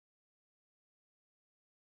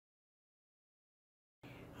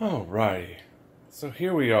Alrighty, so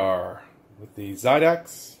here we are with the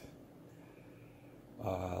Zydex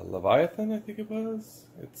Leviathan, I think it was.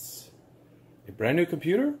 It's a brand new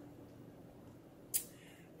computer,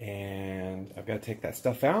 and I've got to take that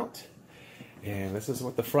stuff out, and this is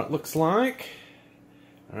what the front looks like.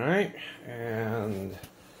 Alright, and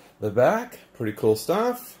the back, pretty cool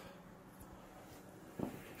stuff.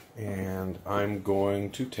 And I'm going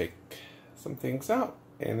to take some things out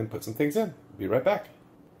and then put some things in. Be right back.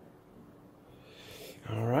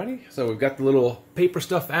 Alrighty, so we've got the little paper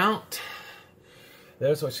stuff out.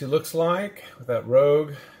 There's what she looks like with that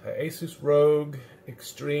Rogue, Asus Rogue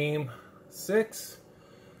xTreme 6.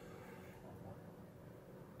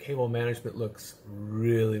 Cable management looks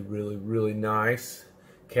really nice.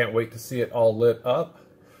 Can't wait to see it all lit up.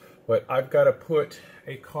 But I've got to put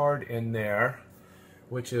a card in there,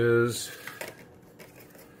 which is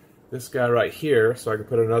this guy right here, so I can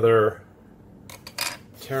put another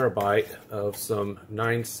terabyte of some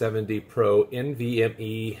 970 Pro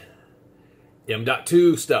NVMe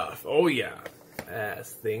M.2 stuff. Oh yeah,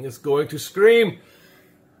 this thing is going to scream.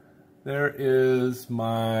 There is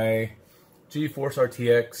my GeForce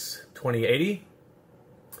RTX 2080.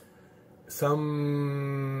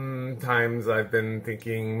 Sometimes I've been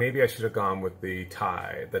thinking maybe I should have gone with the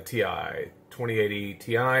TI 2080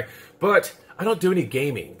 Ti, but I don't do any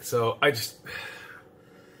gaming, so I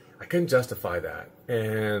couldn't justify that.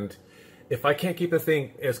 And if I can't keep the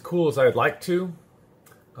thing as cool as I'd like to,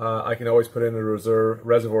 I can always put in the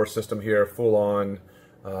reservoir system here, full on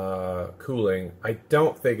cooling. I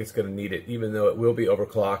don't think it's going to need it, even though it will be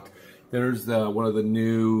overclocked. There's one of the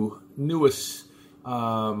newest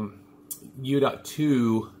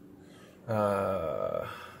U.2, I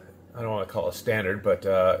don't want to call it standard, but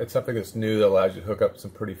it's something that's new that allows you to hook up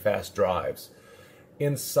some pretty fast drives.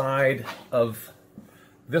 Inside of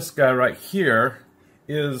this guy right here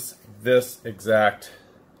is this exact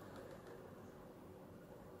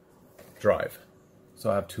drive. So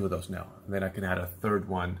I have two of those now, and then I can add a third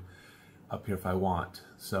one up here if I want.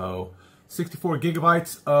 So 64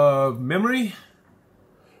 gigabytes of memory.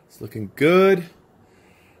 It's looking good.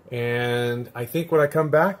 And I think when I come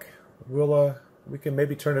back, we can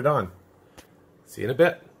maybe turn it on. See you in a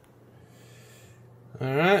bit.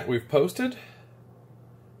 Alright, we've posted.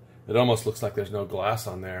 It almost looks like there's no glass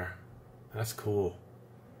on there. That's cool.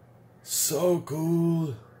 So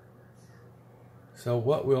cool. So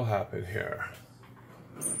what will happen here?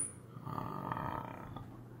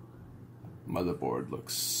 Motherboard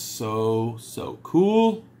looks so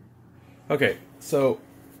cool. Okay, so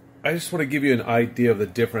I just want to give you an idea of the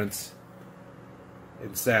difference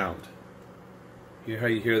in sound. Hear how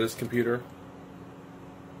you hear this computer?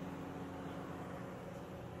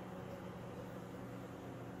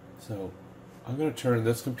 So I'm going to turn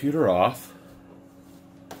this computer off,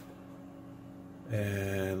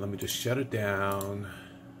 and let me just shut it down.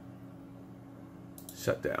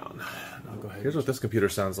 Shut down. I'll go ahead. Here's what this computer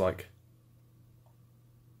sounds like.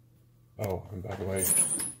 Oh, and by the way,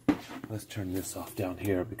 let's turn this off down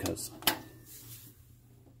here because...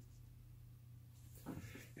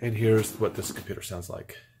 And here's what this computer sounds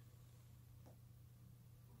like.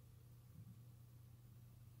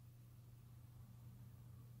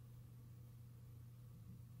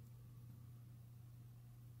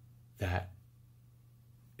 That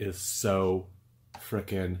is so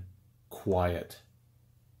frickin' quiet.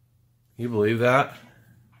 Can you believe that?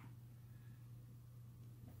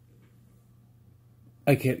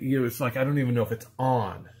 I can't, it's like I don't even know if it's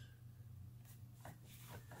on.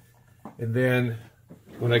 And then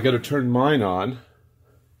when I go to turn mine on,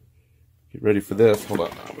 get ready for this. Hold on,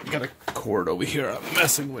 I've got a cord over here I'm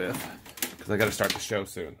messing with because I got to start the show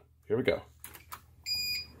soon. Here we go.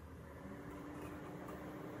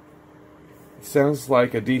 It sounds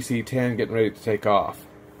like a DC-10 getting ready to take off.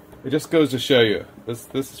 It just goes to show you. This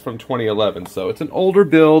is from 2011, so it's an older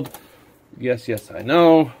build. Yes, I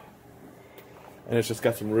know. And it's just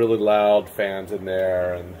got some really loud fans in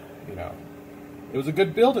there, and you know, it was a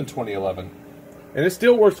good build in 2011. And it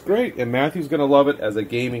still works great, and Matthew's going to love it as a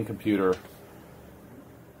gaming computer.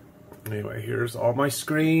 Anyway, here's all my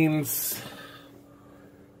screens.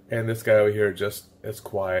 And this guy over here just as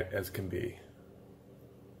quiet as can be.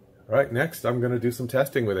 Alright, next I'm going to do some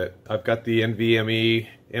testing with it. I've got the NVMe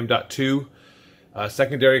M.2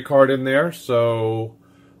 secondary card in there, so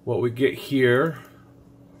what we get here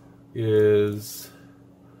is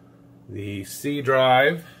the C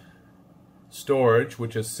drive storage,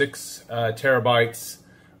 which is 6 terabytes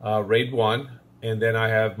RAID 1, and then I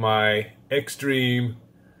have my xTreme.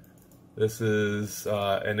 This is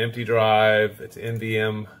an empty drive. It's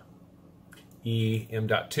NVMe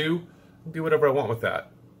M.2. Do whatever I want with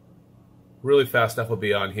that. Really fast stuff will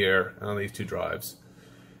be on here on these two drives.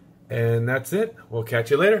 And that's it. We'll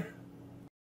catch you later.